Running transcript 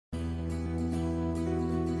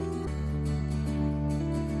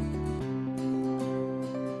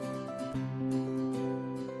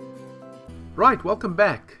Right, welcome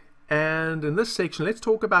back. And in this section, let's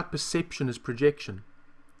talk about perception as projection.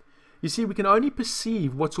 You see, we can only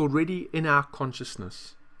perceive what's already in our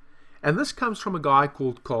consciousness. And this comes from a guy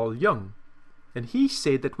called Carl Jung. And he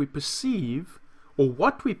said that we perceive, or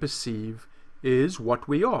what we perceive, is what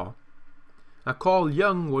we are. Now, Carl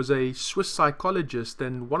Jung was a Swiss psychologist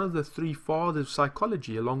and one of the three fathers of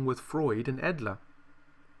psychology, along with Freud and Adler.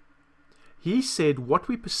 He said what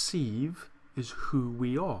we perceive is who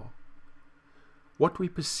we are. What we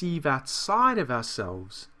perceive outside of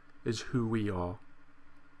ourselves is who we are.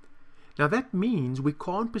 Now that means we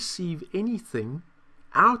can't perceive anything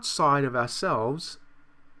outside of ourselves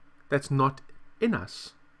that's not in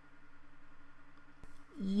us.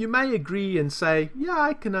 You may agree and say, yeah,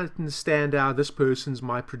 I can understand how this person's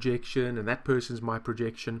my projection and that person's my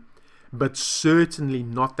projection, but certainly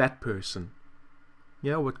not that person.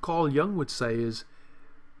 Yeah, what Carl Jung would say is,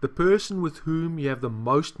 the person with whom you have the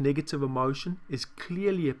most negative emotion is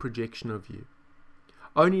clearly a projection of you.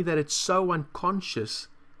 Only that it's so unconscious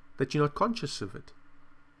that you're not conscious of it.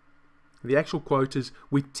 The actual quote is,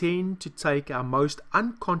 we tend to take our most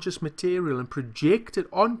unconscious material and project it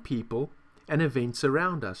on people and events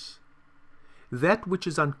around us. That which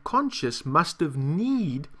is unconscious must of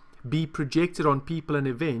need be projected on people and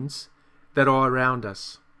events that are around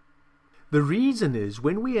us. The reason is,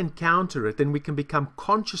 when we encounter it, then we can become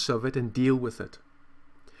conscious of it and deal with it.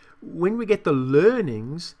 When we get the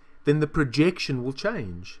learnings, then the projection will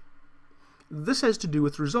change. This has to do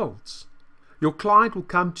with results. Your client will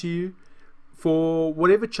come to you for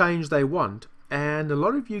whatever change they want, and a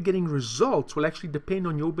lot of you getting results will actually depend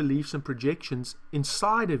on your beliefs and projections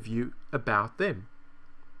inside of you about them.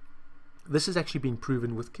 This has actually been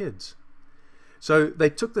proven with kids. So they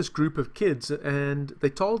took this group of kids and they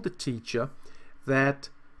told the teacher that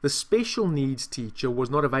the special needs teacher was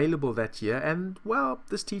not available that year, and well,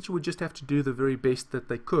 this teacher would just have to do the very best that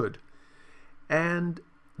they could. And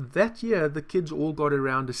that year the kids all got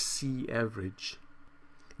around a C average.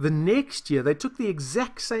 The next year they took the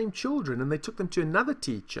exact same children and they took them to another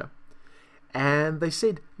teacher, and they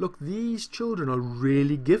said, look, these children are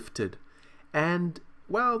really gifted, and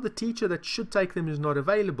well, the teacher that should take them is not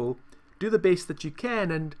available. Do the best that you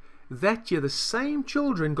can. And that year the same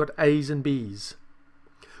children got A's and B's.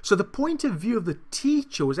 So the point of view of the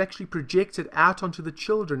teacher was actually projected out onto the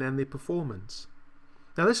children and their performance.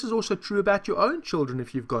 Now this is also true about your own children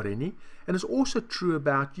if you've got any, and it's also true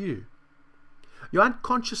about you. Your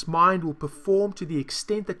unconscious mind will perform to the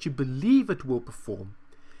extent that you believe it will perform,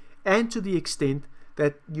 and to the extent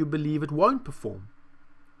that you believe it won't perform.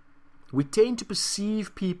 We tend to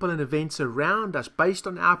perceive people and events around us based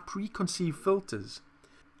on our preconceived filters.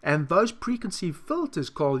 And those preconceived filters,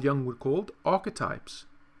 Carl Jung would call archetypes.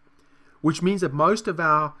 Which means that most of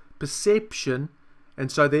our perception,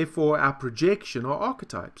 and so therefore our projection, are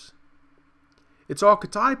archetypes. It's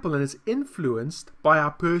archetypal and it's influenced by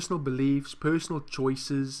our personal beliefs, personal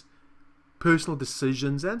choices, personal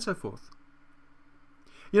decisions, and so forth.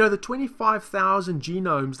 You know, the 25,000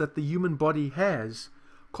 genomes that the human body has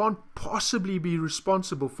can't possibly be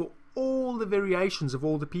responsible for all the variations of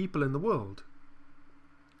all the people in the world.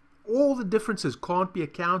 All the differences can't be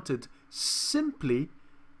accounted simply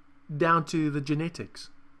down to the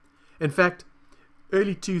genetics. In fact,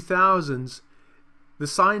 early 2000s, the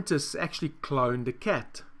scientists actually cloned a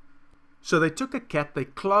cat. So they took a cat, they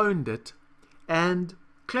cloned it, and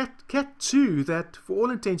cat 2, that for all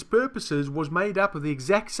intents and purposes was made up of the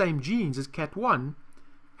exact same genes as cat 1,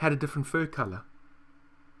 had a different fur color.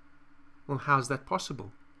 Well, how's that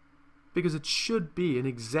possible? Because it should be an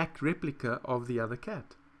exact replica of the other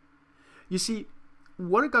cat. You see,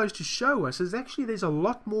 what it goes to show us is actually there's a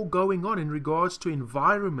lot more going on in regards to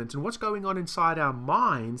environment and what's going on inside our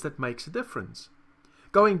minds that makes a difference.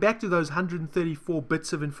 Going back to those 134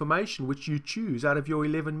 bits of information which you choose out of your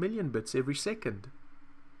 11 million bits every second.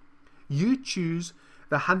 You choose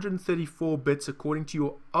the 134 bits according to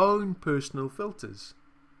your own personal filters.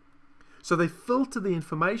 So they filter the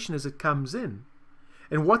information as it comes in.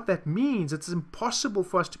 And what that means, it's impossible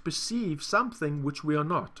for us to perceive something which we are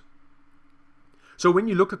not. So when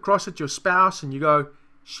you look across at your spouse and you go,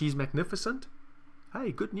 she's magnificent,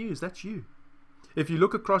 hey, good news, that's you. If you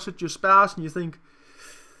look across at your spouse and you think,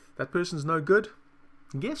 that person's no good,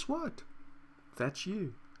 guess what? That's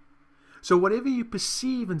you. So whatever you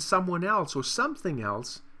perceive in someone else or something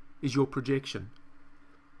else is your projection.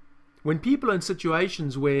 When people are in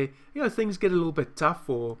situations where, things get a little bit tough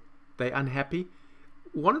or they're unhappy,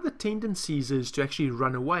 one of the tendencies is to actually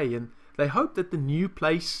run away, and they hope that the new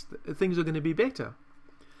place, things are going to be better.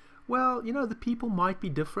 Well, the people might be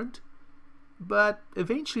different. but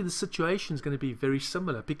eventually the situation is going to be very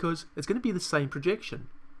similar because it's going to be the same projection.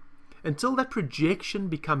 Until that projection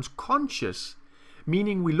becomes conscious,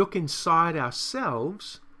 meaning we look inside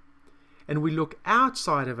ourselves and we look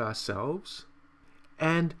outside of ourselves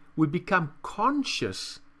and we become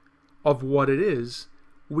conscious of what it is,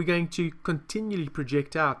 we're going to continually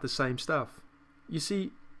project out the same stuff. You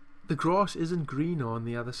see, the grass isn't greener on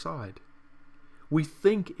the other side. We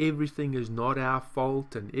think everything is not our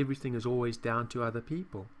fault and everything is always down to other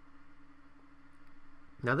people.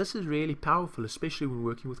 Now this is really powerful, especially when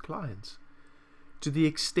working with clients. To the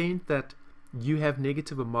extent that you have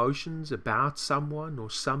negative emotions about someone or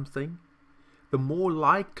something, the more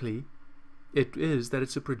likely it is that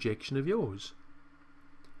it's a projection of yours.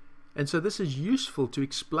 And so this is useful to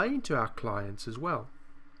explain to our clients as well.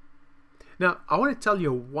 Now, I want to tell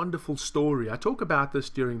you a wonderful story. I talk about this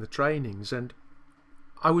during the trainings, and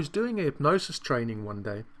I was doing a hypnosis training one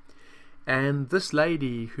day, and this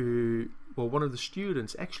lady one of the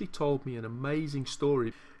students actually told me an amazing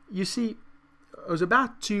story. You see, it was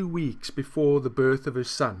about 2 weeks before the birth of her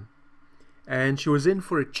son, and she was in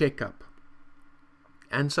for a checkup.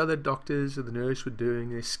 And so the doctors and the nurse were doing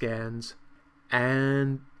their scans,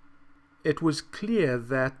 and it was clear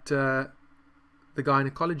that the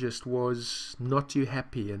gynecologist was not too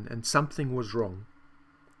happy and something was wrong.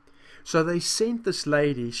 So they sent this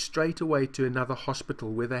lady straight away to another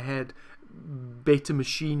hospital where they had better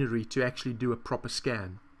machinery to actually do a proper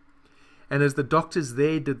scan. And as the doctors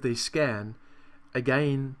there did their scan,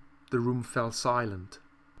 again the room fell silent.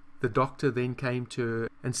 The doctor then came to her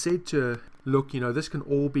and said to her, "Look, this can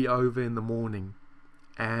all be over in the morning,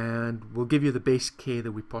 and we'll give you the best care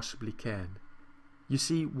that we possibly can." You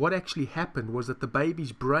see, what actually happened was that the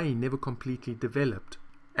baby's brain never completely developed.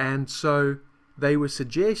 And so they were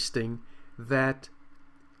suggesting that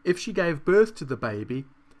if she gave birth to the baby,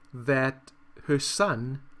 that her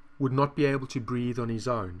son would not be able to breathe on his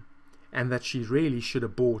own, and that she really should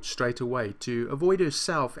abort straight away to avoid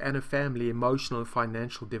herself and her family emotional and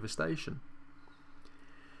financial devastation.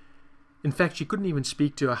 In fact, she couldn't even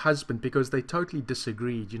speak to her husband because they totally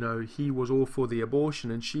disagreed. He was all for the abortion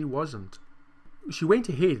and she wasn't. She went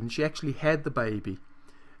ahead and she actually had the baby.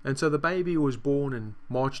 And so the baby was born in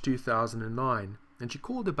March 2009, and she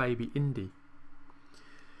called the baby Indy.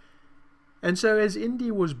 And so as Indy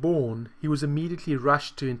was born, he was immediately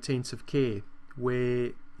rushed to intensive care,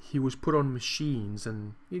 where he was put on machines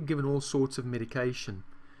and given all sorts of medication.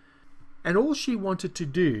 And all she wanted to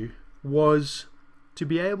do was to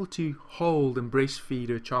be able to hold and breastfeed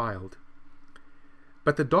her child.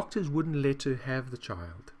 But the doctors wouldn't let her have the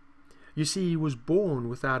child. You see, he was born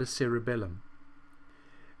without a cerebellum,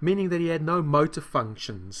 meaning that he had no motor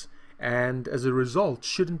functions and as a result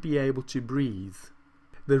shouldn't be able to breathe.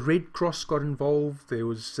 The Red Cross got involved. There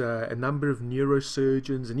was a number of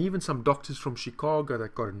neurosurgeons and even some doctors from Chicago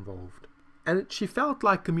that got involved. And she felt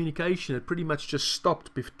like communication had pretty much just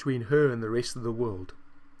stopped between her and the rest of the world.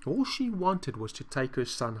 All she wanted was to take her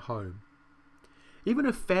son home. Even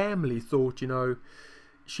her family thought,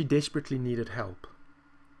 she desperately needed help.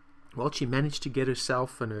 Well, she managed to get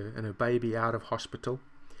herself and her baby out of hospital.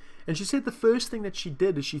 And she said the first thing that she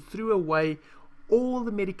did is she threw away all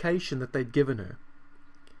the medication that they'd given her.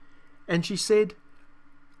 And she said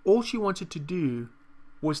all she wanted to do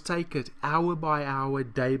was take it hour by hour,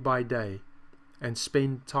 day by day, and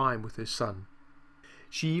spend time with her son.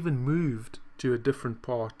 She even moved to a different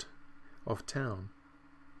part of town.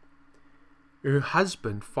 Her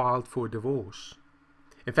husband filed for a divorce.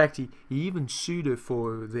 In fact, he even sued her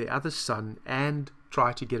for their other son and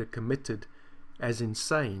tried to get her committed as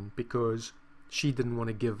insane because she didn't want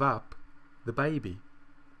to give up the baby.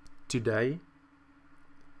 Today,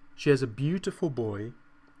 she has a beautiful boy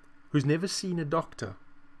who's never seen a doctor,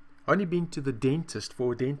 only been to the dentist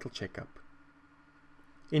for a dental checkup.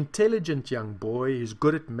 Intelligent young boy who's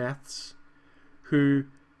good at maths, who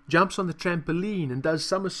jumps on the trampoline and does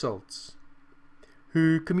somersaults,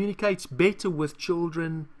 who communicates better with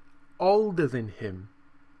children older than him.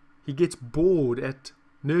 He gets bored at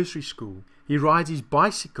nursery school. He rides his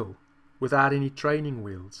bicycle without any training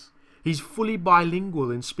wheels. He's fully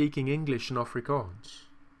bilingual in speaking English and Afrikaans.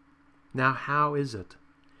 Now, how is it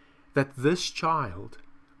that this child,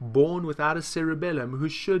 born without a cerebellum, who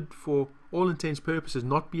should, for all intents and purposes,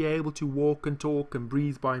 not be able to walk and talk and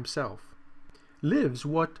breathe by himself, lives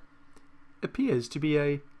what appears to be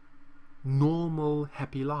a normal,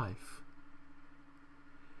 happy life?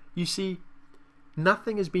 You see,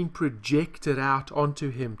 nothing has been projected out onto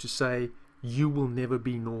him to say, you will never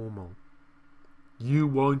be normal. You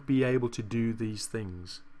won't be able to do these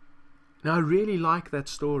things. Now, I really like that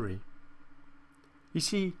story. You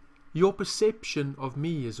see, Your perception of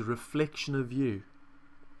me is a reflection of you,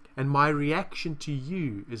 and my reaction to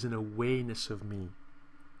you is an awareness of me.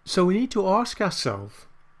 So we need to ask ourselves,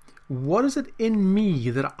 what is it in me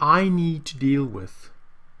that I need to deal with?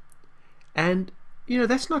 And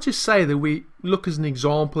that's not to say that we look as an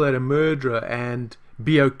example at a murderer and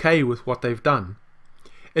be okay with what they've done.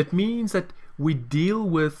 It means that we deal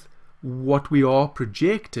with what we are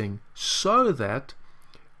projecting so that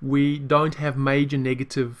we don't have major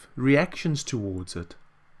negative reactions towards it.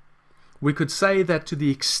 We could say that to the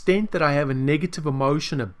extent that I have a negative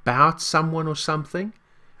emotion about someone or something,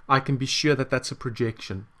 I can be sure that that's a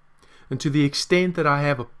projection. And to the extent that I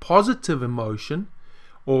have a positive emotion,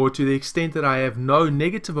 or to the extent that I have no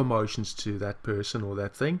negative emotions to that person or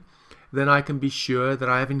that thing, then I can be sure that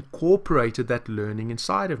I have incorporated that learning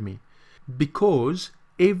inside of me. Because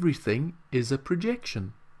everything is a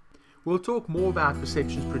projection. We'll talk more about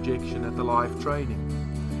perceptions projection at the live training.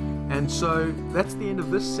 And so that's the end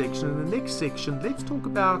of this section. In the next section, let's talk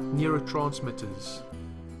about neurotransmitters.